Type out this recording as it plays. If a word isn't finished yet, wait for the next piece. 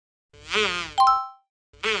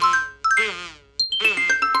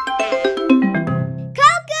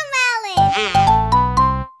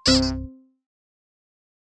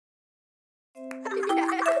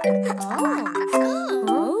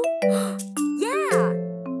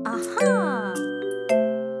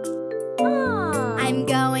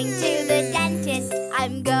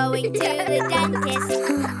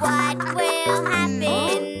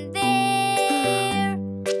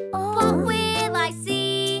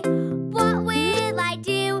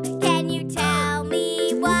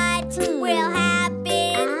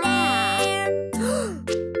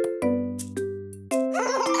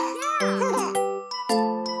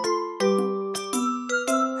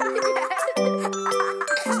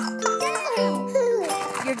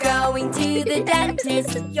going to the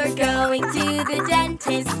dentist. You're going to the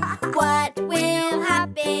dentist. What will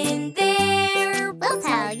happen there? We'll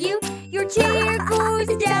tell you. Your chair goes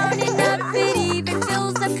down and up. It even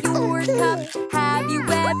fills up your cup. Have you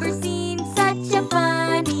ever seen such a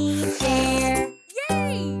funny chair?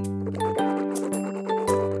 Yay!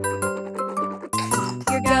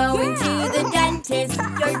 You're going to the dentist.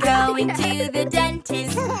 You're going to the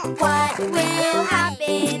dentist. What will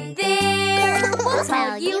happen there? We'll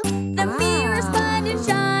tell you. The mirror's fun and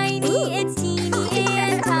shiny. It's teeny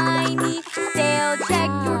and tiny. They'll check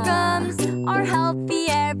your gums are healthy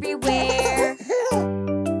everywhere.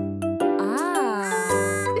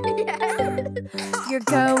 You're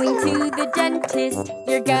going to the dentist.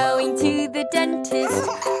 You're going to the dentist.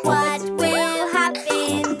 What will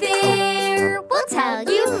happen there? We'll tell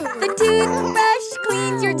you. The toothbrush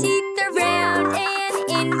cleans your teeth around and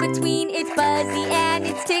in between. It's fuzzy and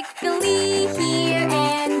it's tickly here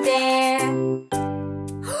and there.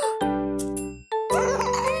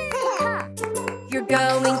 You're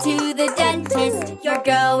going to the dentist. You're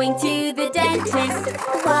going to the dentist.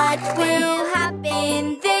 What will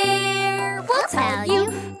happen there? We'll tell you.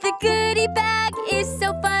 The goodie bag is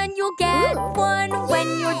so fun. You'll get one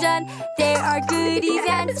when you're done. There are goodies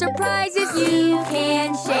and surprises you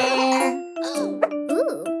can share.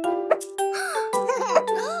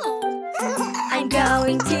 I'm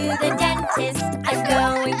going to the dentist. I'm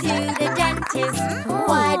going to the dentist.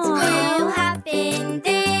 What will happen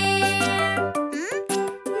there?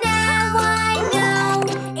 Now I know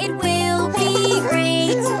it will be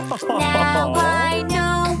great. Now I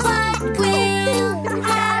know what will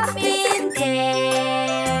happen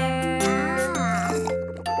there.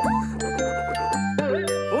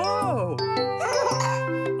 Whoa!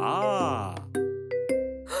 Ah!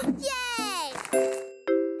 Yay!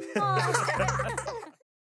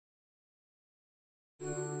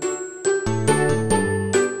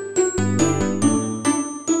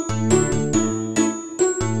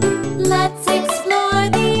 Let's explore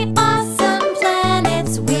the awesome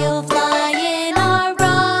planets. We'll fly in our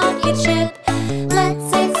rocket ship.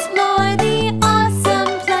 Let's explore the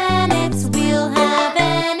awesome planets. We'll have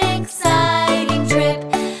an exciting trip.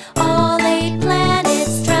 All 8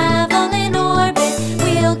 planets travel in orbit.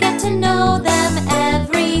 We'll get to know them,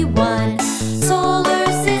 everyone. Solar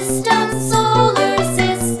system,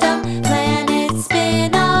 planets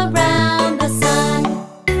spin around the sun.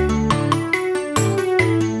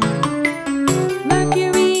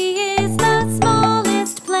 Mercury is the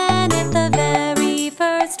smallest planet, the very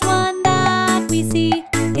first one that we see.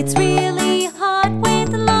 It's really hot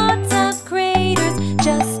with lots of craters,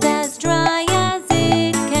 just as dry as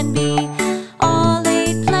it can be. All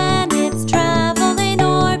 8 planets travel in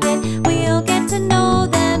orbit. We'll get to know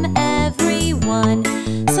them, everyone.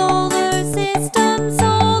 Solar system,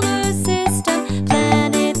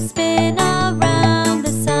 planets spin around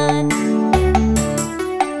the sun.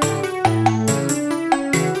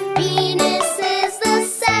 Venus is the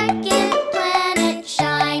second planet,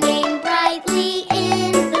 shining brightly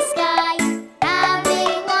in the sky.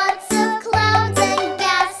 Having lots of clouds and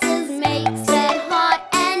gases makes it hot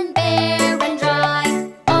and bare and dry.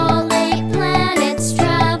 All 8 planets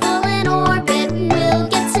travel in orbit. We'll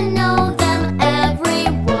get to know them,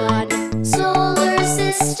 everyone. Solar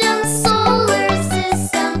system,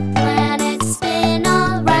 planets spin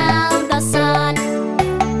around the sun.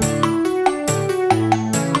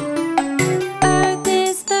 Earth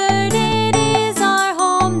is third, it is our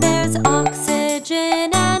home. There's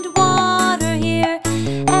oxygen and water here.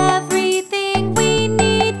 Everything we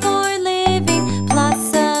need for living,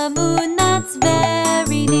 plus a moon that's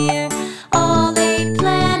very near. All 8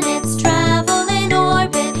 planets travel in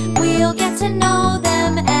orbit. We'll get to know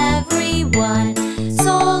them, everyone.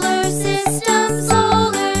 Solar system,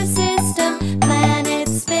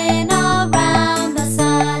 planets spin around the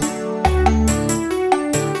sun.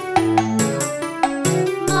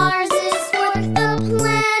 Mars is fourth, the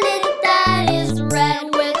planet that is red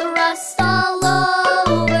with rust all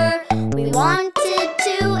over. We wanted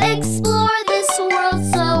to explore this world,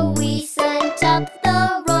 so we sent up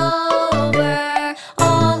the rover.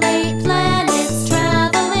 All 8 planets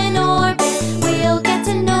travel in orbit. We'll get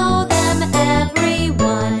to know them, everyone.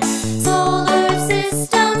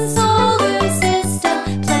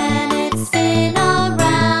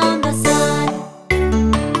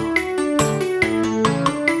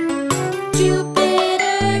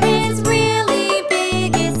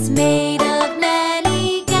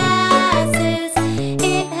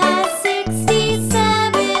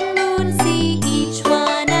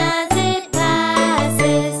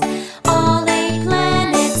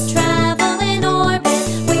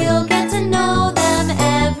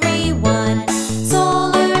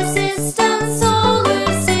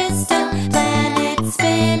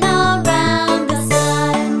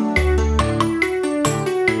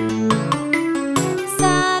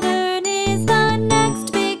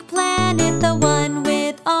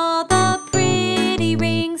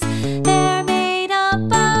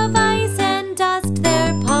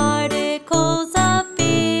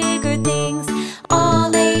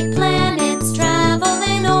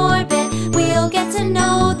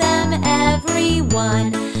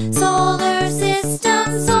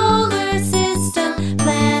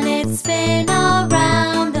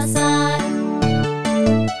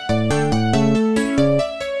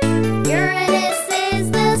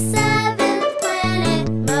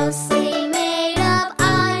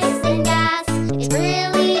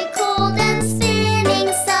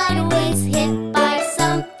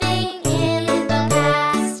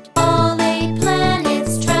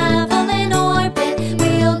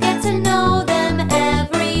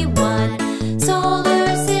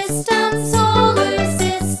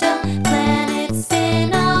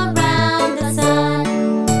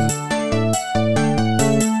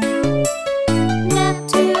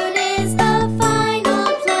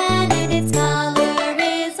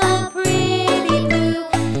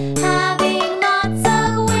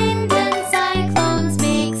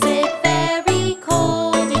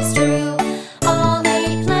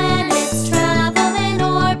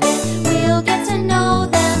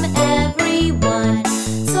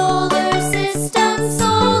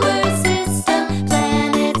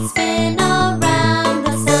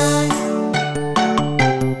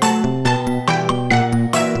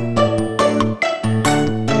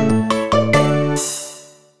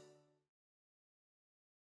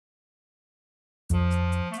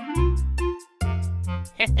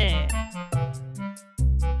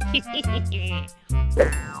 The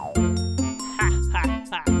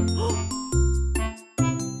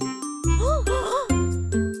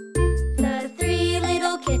three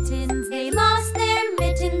little kittens, they lost their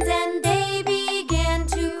mittens and they began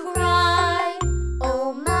to cry.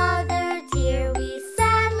 Oh, mother dear, we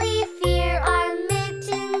sadly fear our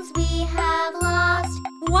mittens we have lost.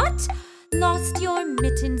 What? Lost your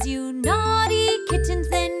mittens, you naughty kittens,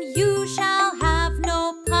 then you shall have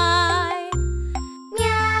no pie.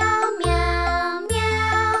 Meow, meow,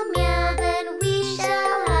 meow, meow, then we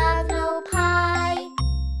shall have no pie.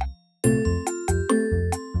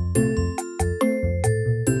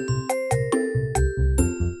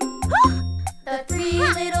 The three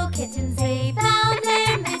little kittens, they found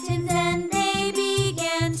their mittens and they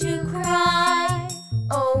began to cry.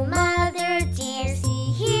 Oh, mother dear,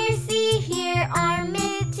 see here, our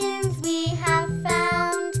mittens we have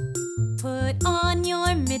found. Put on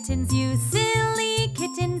your mittens, you silly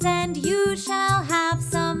kittens, and you shall have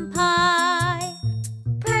some pie.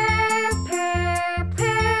 Purr, purr,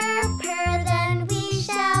 purr, purr, then we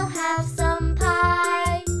shall have some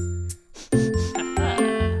pie.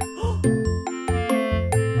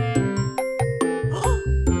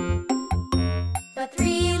 The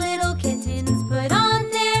three little kittens put on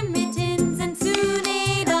their mittens and soon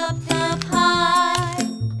ate up the pie.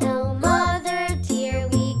 Oh, mother dear,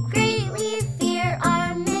 we greatly fear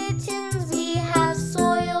our mittens we have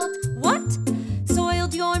soiled. What?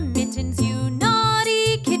 Soiled your mittens, you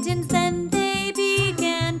naughty kittens, then they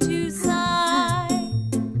began to sigh.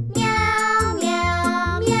 Meow,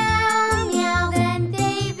 meow, meow, meow, then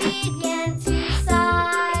they began to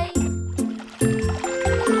sigh.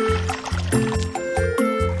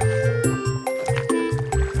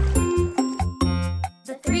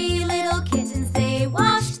 The three little kittens, they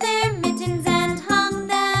washed their mittens and hung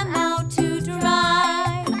them out to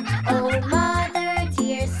dry. Oh, mother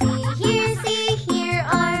dear, see here,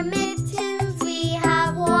 our mittens we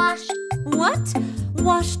have washed. What?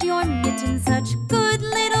 Washed your mittens, such good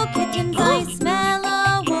little kittens, I smell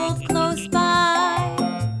a wolf close by.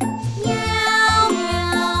 Meow,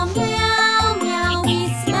 meow, meow, meow, we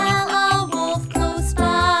smell a wolf close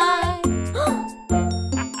by.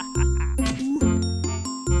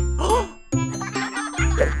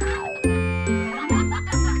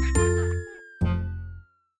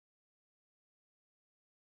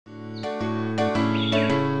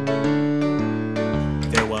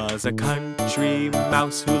 There was a country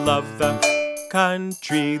mouse who loved the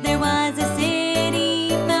country. There was a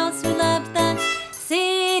city mouse who loved the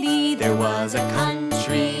city. There was a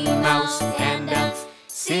country mouse and a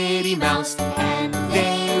city mouse, and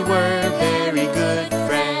they were very good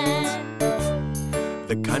friends.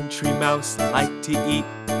 The country mouse liked to eat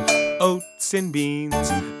oats and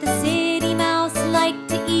beans. The city mouse liked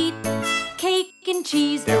to eat cake and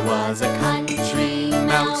cheese. There was a country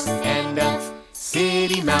mouse and a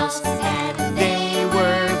city mouse, and they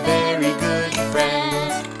were very good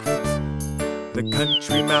friends. The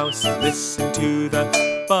country mouse listened to the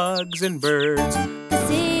bugs and birds. The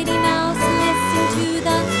city mouse listened to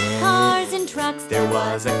the cars and trucks. There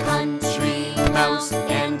was a country mouse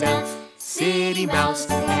and a city mouse,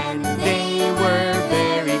 and they were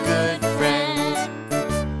very good friends.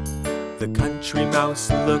 The country mouse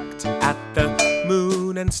looked at the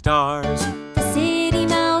moon and stars. The city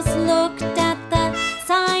mouse looked at the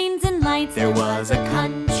signs and lights. There was a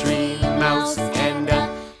country mouse and a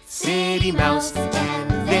city mouse,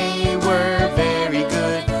 and they were very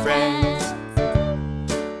good friends.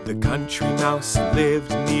 The country mouse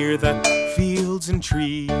lived near the fields and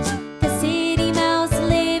trees. The city mouse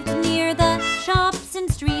lived near the shops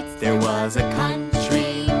and streets. There was a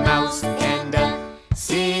country mouse and a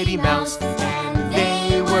city mouse, and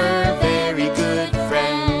they were very good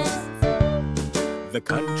friends. The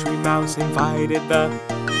country mouse invited the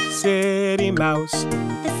city mouse.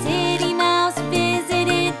 The city mouse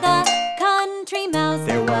visited the country mouse.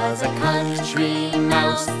 There was a country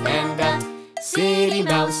mouse and a city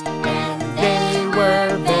mouse, and they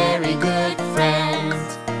were very good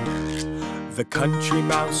friends. The country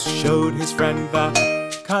mouse showed his friend the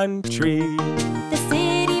country. The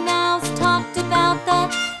city mouse talked about the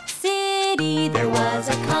city. There was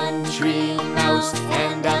a country mouse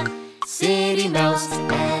and a city mouse,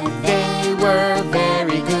 and they were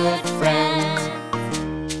very good friends.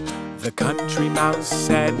 The country mouse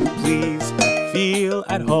said, "Please feel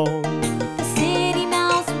at home." The city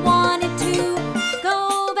mouse wanted to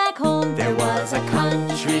go back home. There was a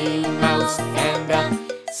country mouse and a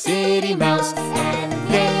city mouse, and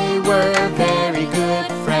they were very good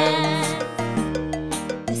friends.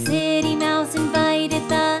 The city mouse invited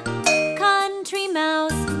the country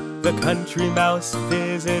mouse. The country mouse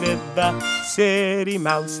visited the city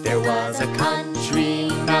mouse. There was a country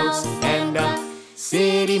mouse and a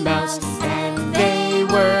city mouse, and they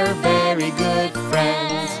were very good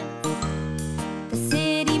friends. The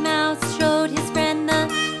city mouse showed his friend the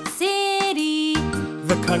city.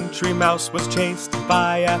 The country mouse was chased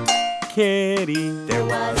by a kitty. There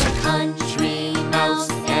was a country mouse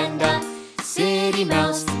and a city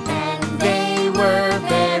mouse, and they were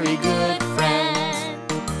very good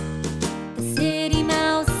friends. The city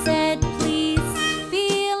mouse said, "Please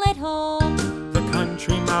feel at home." The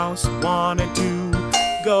country mouse wanted to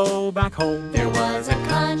go back home. There was a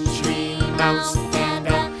country mouse and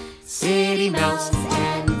a city mouse,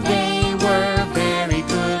 and they were very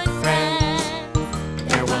good friends.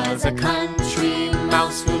 There was a country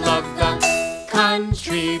mouse who loved the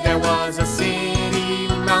country. There was a city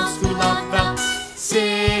mouse who loved the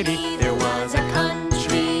city. There was a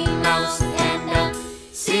country mouse and a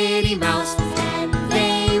city mouse, and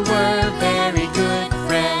they were very good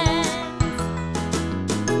friends.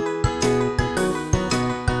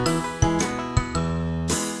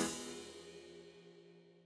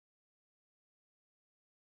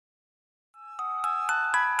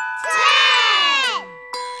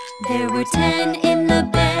 There were 10 in the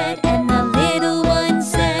bed, and the little one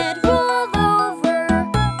said, "Roll over,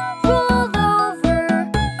 roll over."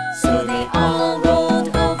 So they all rolled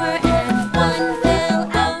over, and one fell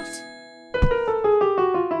out.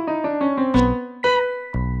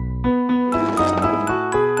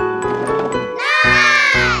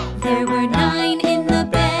 There were 9 in the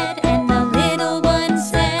bed, and the little one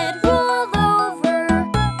said, "Roll over,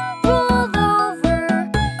 roll over."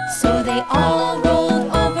 So they all rolled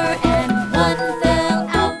over, and one fell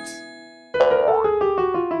out.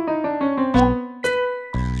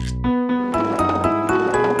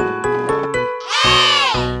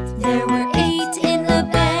 There were 8 in the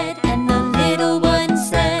bed, and the little one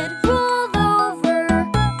said, "Roll over,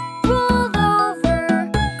 roll over."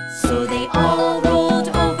 So they all rolled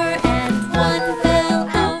over, and one fell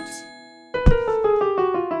out.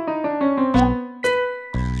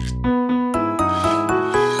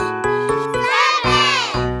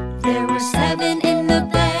 There were 7 in the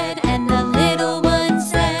bed, and the little one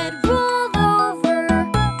said, "Roll over,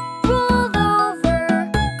 roll over."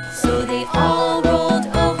 So they all rolled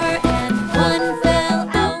over, and one fell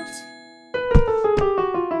out.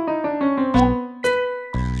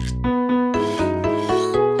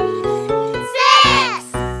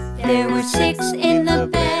 There were 6 in the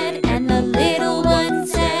bed, and the little one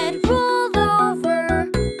said, "Roll over,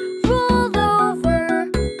 roll over."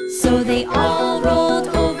 So they all rolled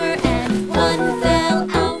over, and one fell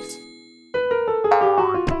out.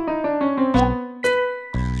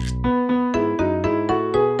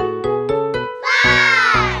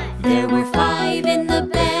 There were 5 in the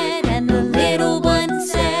bed, and the little one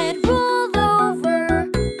said, "Roll over,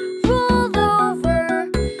 roll over."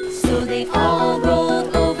 So they all rolled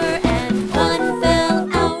over, and one fell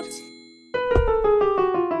out.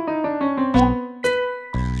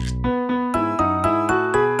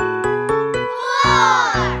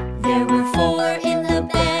 There were 4 in the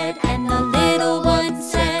bed, and the little one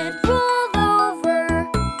said, "Roll over,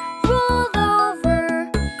 roll over."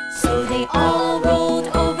 So they all rolled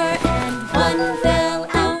over, and one fell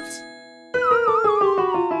out.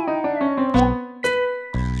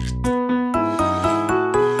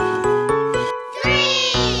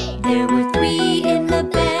 There were 3 in the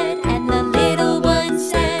bed, and the little one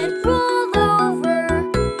said, "Roll over,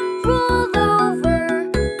 roll over."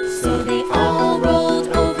 So they all rolled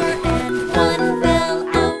over, and one fell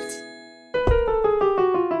out.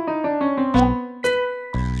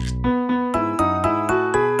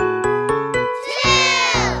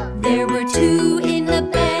 There were 2 in the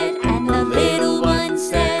bed, and the little one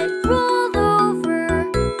said, "Roll over,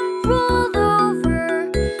 roll over."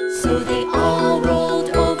 So they all rolled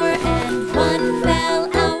over, and one fell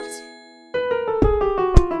out.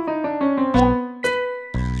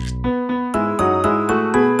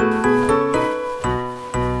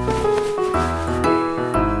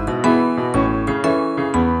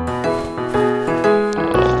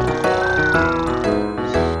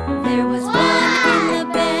 There was 1 in the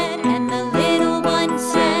bed, and the little one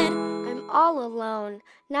said, I'm all alone.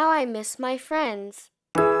 Now I miss my friends.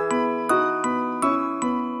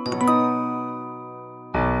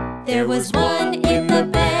 There was 1 in the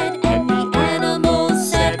bed, and the animals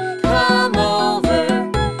said, "Come over,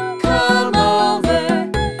 come over."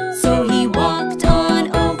 So he walked on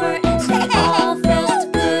over, and they all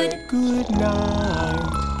felt good. Good night,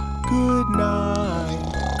 good night.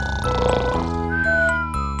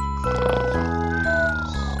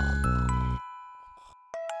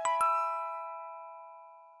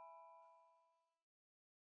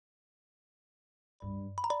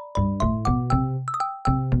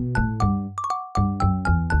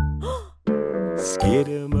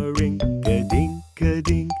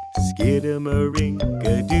 Skidamarink-a-dink-a-dink,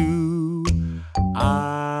 Skidamarink-a-doo.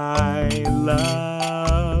 I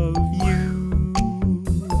love you.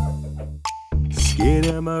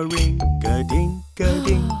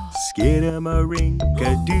 Skidamarink-a-dink-a-dink,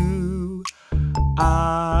 Skidamarink-a-doo.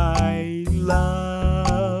 I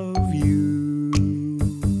love you.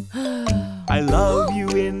 I love you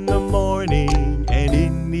in the morning and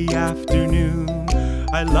in the afternoon.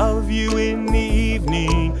 I love you in the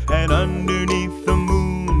evening and underneath the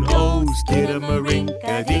moon. Oh,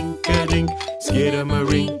 Skidamarink-a-dink-a-dink,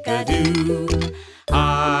 Skidamarink-a-doo.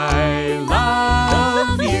 I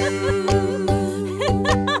love you.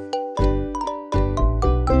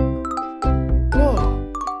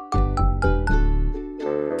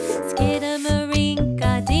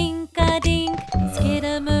 Skidamarink-a-dink-a-dink,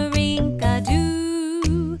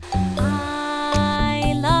 Skidamarink-a-doo.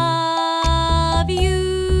 I love you.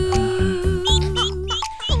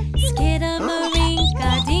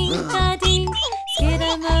 Skidamarink-a-dink-a-dink,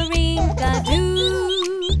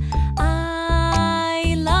 Skidamarink-a-doo.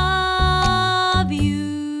 I love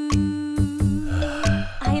you.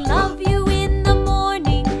 I love you in the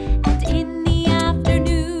morning and in the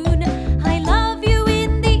afternoon. I love you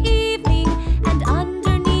in the evening and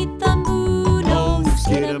underneath the moon. Oh,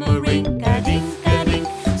 Skidamarink-a-dink-a-dink,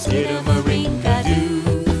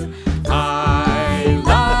 Skidamarink-a-doo. I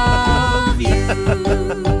love you.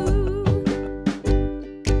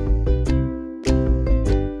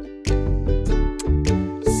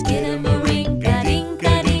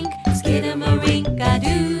 Skidamarink-a-dink-a-dink,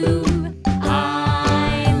 Skidamarink-a-doo. I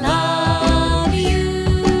love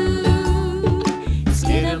you.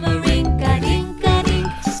 Skidamarink-a-dink-a-dink,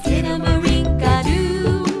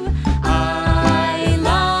 Skidamarink-a-doo. I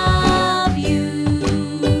love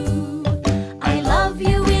you. I love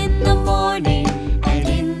you in the morning and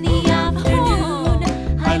in the afternoon.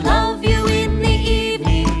 I love you in the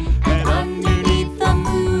evening and underneath the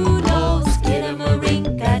moon. Oh,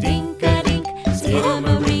 Skidamarink-a-dink-a-dink,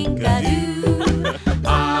 Skidamarink-a-doo. I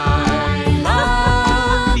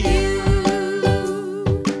love you.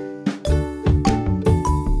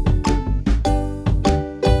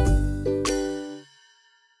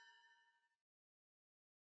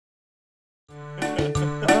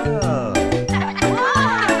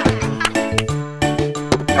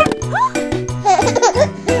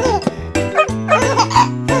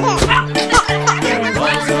 There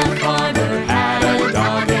was a farmer had a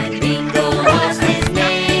dog and Bingo was his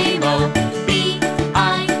name. Oh,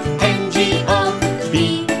 B-I-N-G-O,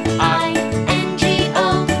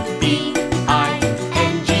 B-I-N-G-O,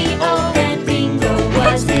 B-I-N-G-O, and Bingo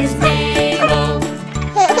was his name. Oh.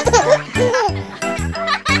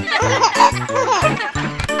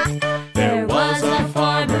 There was a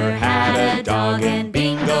farmer had a dog and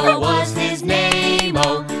Bingo was his name.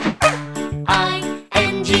 Oh,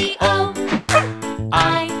 I-N-G-O,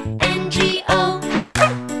 I-N-G-O,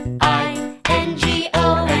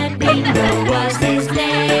 I-N-G-O, and Bingo was his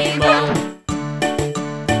name. Oh.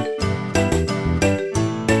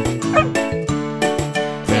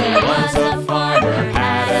 There was a farmer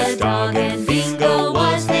had a dog and Bingo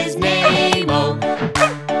was his name. Oh,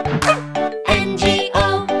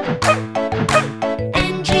 N-G-O,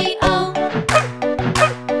 N-G-O,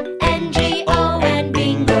 N-G-O, and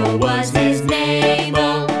Bingo was his name.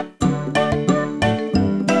 Oh.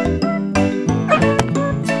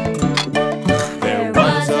 There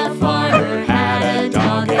was a farmer had a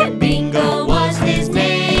dog and Bingo was his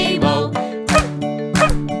name. Oh,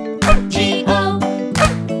 G-O,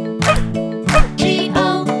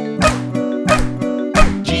 G-O,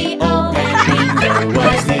 G-O, and Bingo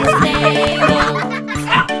was his name. Oh.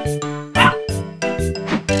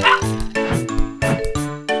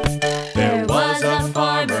 There was a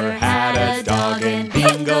farmer had a dog and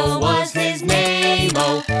Bingo was his name.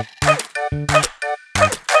 Oh,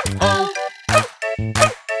 oh,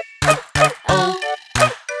 oh,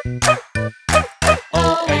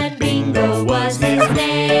 oh, and Bingo was his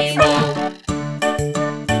name. Oh.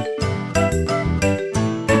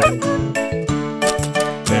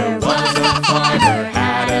 There was a farmer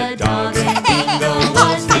had a dog and Bingo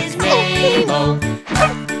was his name. Oh.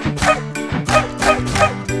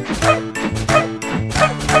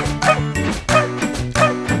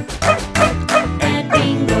 And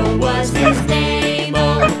Bingo was his name.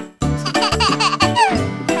 Oh.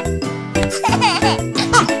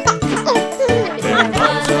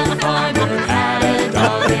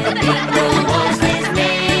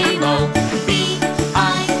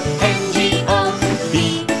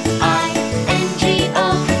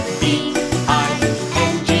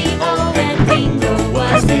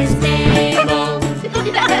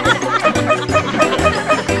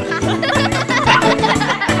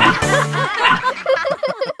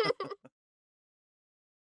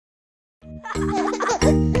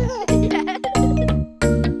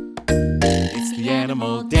 It's the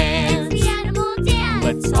animal dance. It's the animal dance.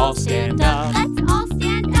 Let's all stand up Let's all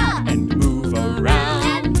stand up and move around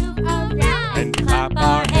and move around and clap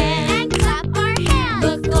our hands. and clap our hands.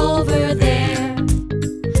 Look over there,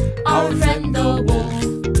 Our friend the wolf.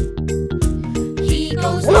 he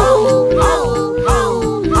goes ho, ho,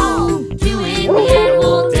 ho, ho, doing the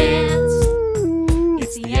animal dance.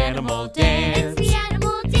 It's the animal dance. It's the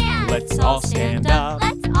animal dance. Let's all stand up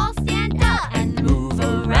Let's all stand up and move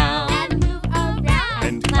around and move around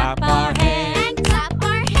and clap our hands. and clap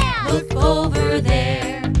our hands. Look over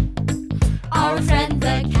there, our friend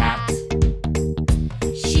the cat.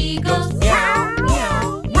 She goes meow,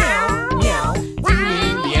 meow, meow, meow,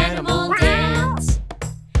 doing the animal dance.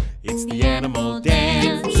 It's the animal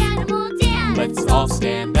dance. It's the animal dance. Let's all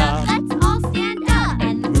stand up Let's all stand up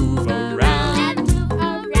and move around and move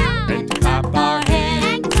around and clap our hands.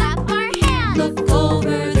 and clap our hands. Look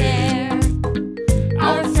over there,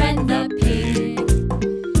 our friend the pig.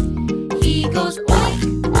 He goes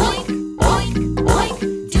oink, oink, oink, oink,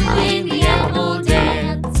 doing the animal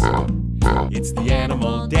dance. It's the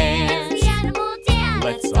animal dance. It's the animal dance.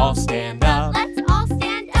 Let's all stand up Let's all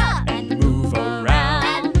stand up and move around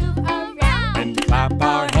and move around and clap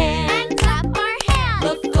our hands. and clap our hands.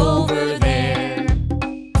 Look over there,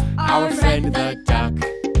 Our friend the duck.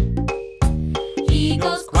 he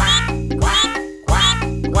goes quack, quack, quack,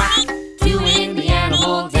 quack, doing the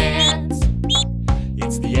animal dance.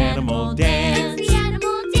 It's the animal dance. It's the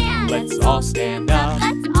animal dance. Let's all stand up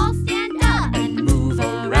Let's all stand up and move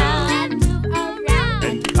around and move around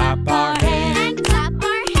and clap our hands. and clap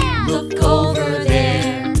our hands. Look over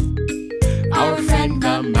there, Our friend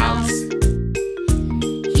the mouse.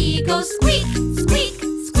 he goes squeak, squeak,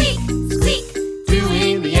 squeak, squeak,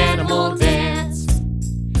 doing the animal dance.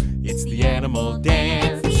 It's the animal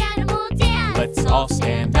dance. It's the animal dance. Let's all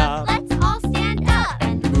stand up Let's all stand up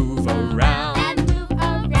and move around and move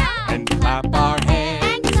around and clap our hands.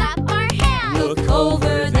 and clap our hands. Look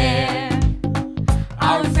over there,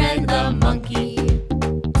 our friend the monkey.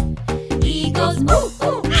 He goes ooh,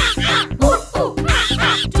 ooh, ah, ah, ooh, ooh, ah,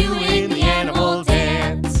 ah, doing the animal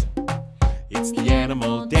dance. It's the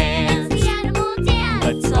animal dance. It's the animal dance.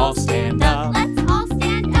 Let's all stand up Let's all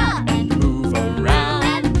stand up and move around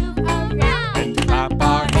and move around and clap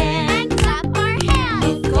our hands. and clap our hands.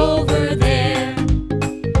 Look over there,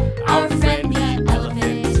 our friend the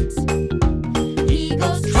elephant. He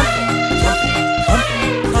goes trumpet, trumpet,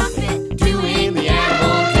 trumpet, trumpet, doing the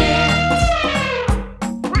animal dance.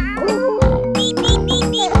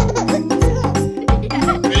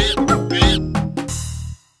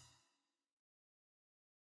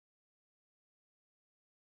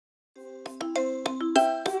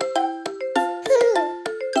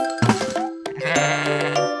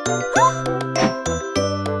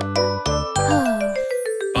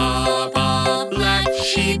 Baa Baa Black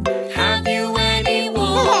Sheep, have you any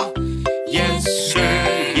wool? Yes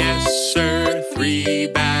sir, 3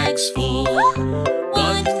 bags full.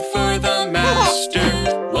 1 for the master,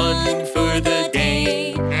 1 for the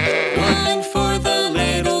dame, 1 for the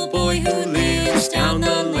little boy who lives down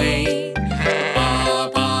the lane. Baa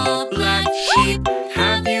Baa Black Sheep,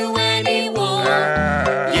 have you any wool?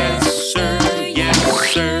 Yes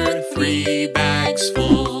sir, 3 bags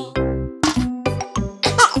full.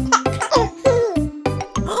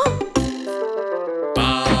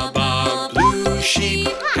 Baa Baa Blue Sheep,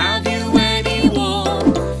 have you any wool?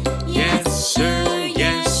 Yes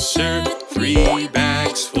sir, 3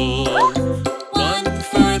 bags full. 1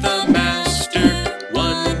 for the master,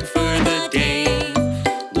 1 for the dame,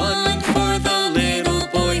 1 for the little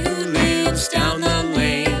boy who lives down the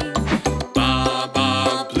lane. Baa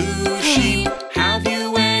Baa Blue Sheep, have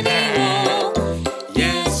you any wool?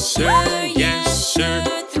 Yes sir,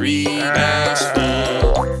 3 bags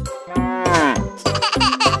full.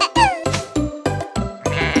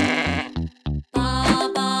 Baa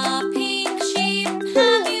Baa Pink Sheep,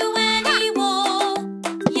 have you any wool?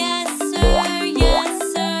 Yes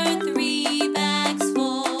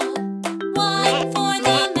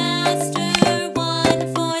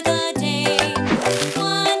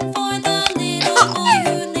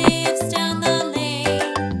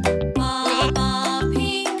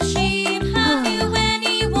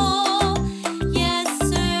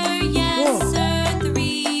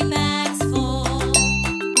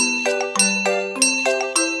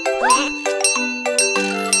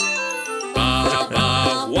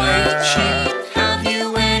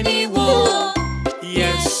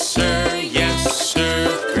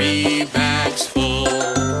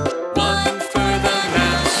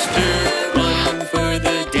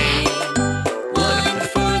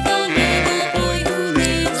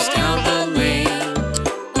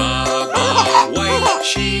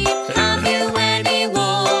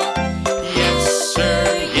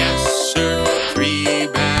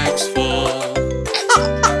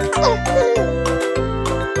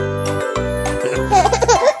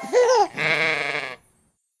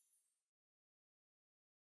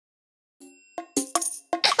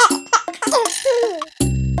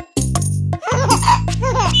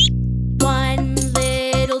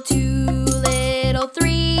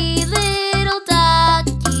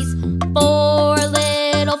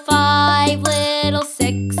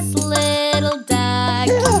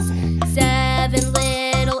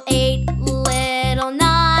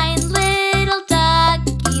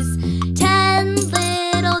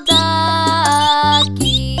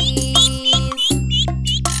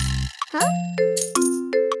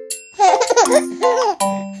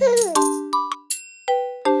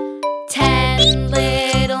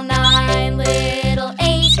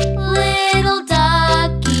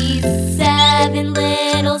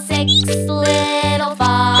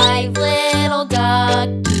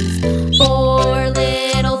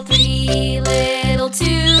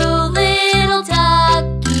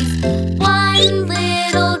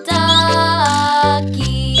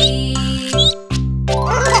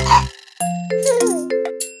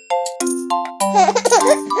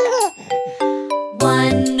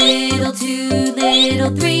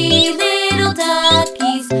little 3 little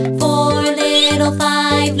duckies. 4 little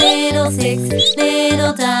 5 little 6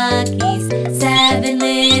 little duckies. 7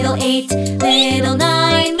 little 8 little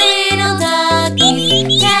 9 little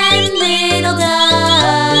duckies. 10 little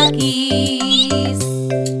duckies.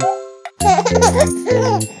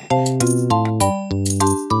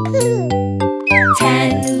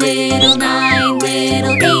 10 little 9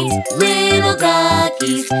 little 8 little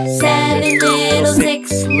duckies. 7 little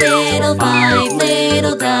 6 little 5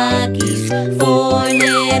 little duckies. 4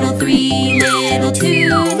 little 3 little 2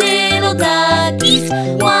 little duckies.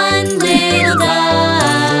 1 little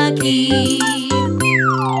ducky.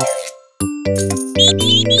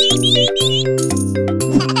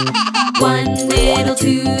 1 little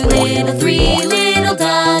 2 little 3 little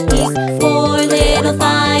duckies. 4 little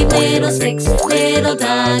 5 little 6 little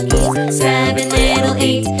duckies. 7 little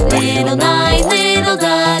 8 little 9 little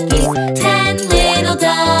duckies. 10 little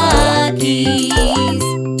duckies.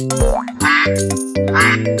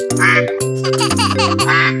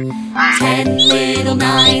 10 little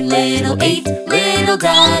 9 little 8 little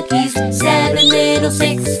duckies. 7 little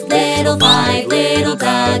 6 little 5 little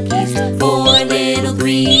duckies. 4 little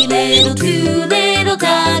 3 little 2 little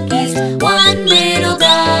duckies. 1 little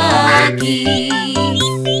ducky.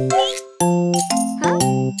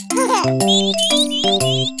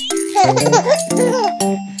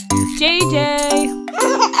 JJ.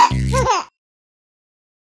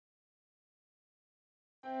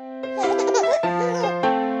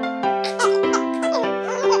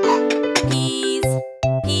 Peas,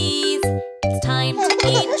 peas, it's time to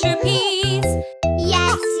eat your peas.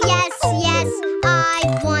 Yes, yes, yes, I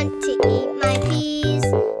want to eat my peas.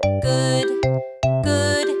 Good,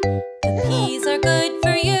 good, the peas are good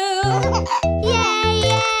for you. Yay,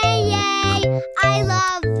 yay, yay, I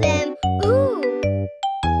love them. Ooh.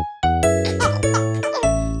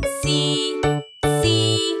 See,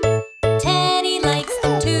 see, Teddy likes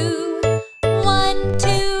them too. 1,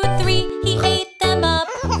 2, 3, he ate them up,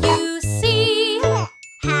 you see.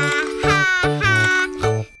 Ha, ha, ha,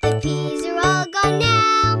 the peas are all gone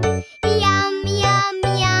now. Yum, yum,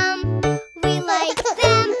 yum, we like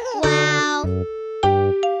them, wow.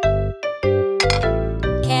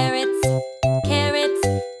 Carrots, carrots,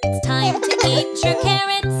 it's time to eat your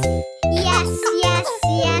carrots. Yes, yes,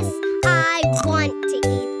 yes, I want to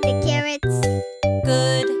eat the carrots.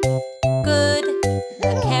 Good, good,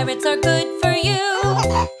 the carrots are good for you.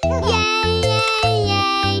 Yay, yay,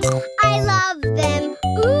 yay, I love them,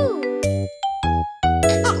 ooh.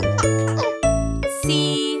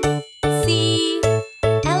 See, see,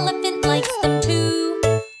 elephant likes them too.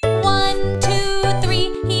 1, 2, 3,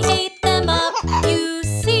 he ate them up, you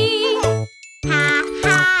see. Ha,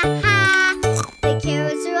 ha, ha, the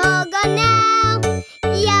carrots are all gone now.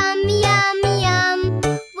 Yum, yum, yum,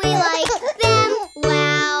 we like them,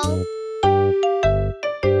 wow.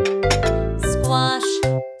 Squash,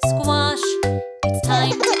 squash, it's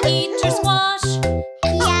time to eat your squash.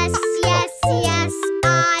 Yes, yes, yes, I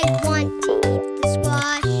want to eat the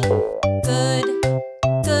squash. Good,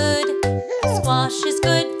 good, squash is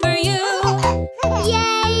good for you.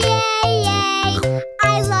 Yay, yay, yay, I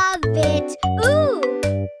love it, ooh.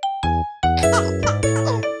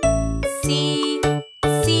 See,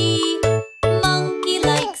 see, monkey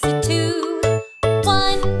likes it too.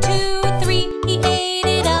 1, 2, 3, he ate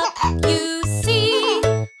it up, you see.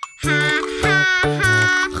 Ha, ha, ha,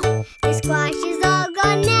 the squash is all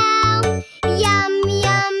gone now. Yum,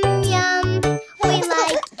 yum, yum, we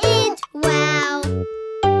like it, wow.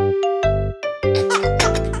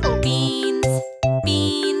 Beans,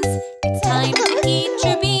 beans, it's time to eat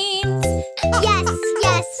your beans. Yes,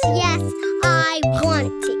 yes, yes, I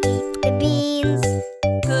want to eat the beans.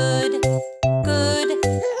 Good, good,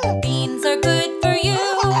 beans are good for you.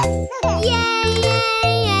 Yay,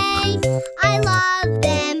 yay, yay, I love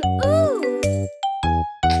them, ooh.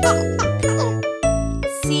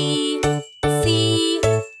 See, see,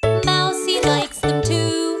 Mousy likes them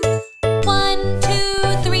too. 1,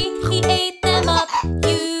 2, 3, he ate them up,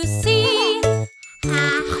 you see. Ha,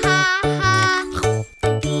 ha, ha, the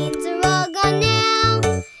beans are all gone now.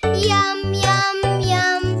 Yum, yum,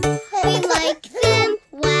 yum, we like them,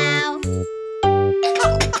 wow.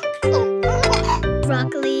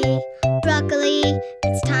 Broccoli, broccoli,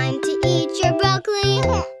 it's time to eat your broccoli.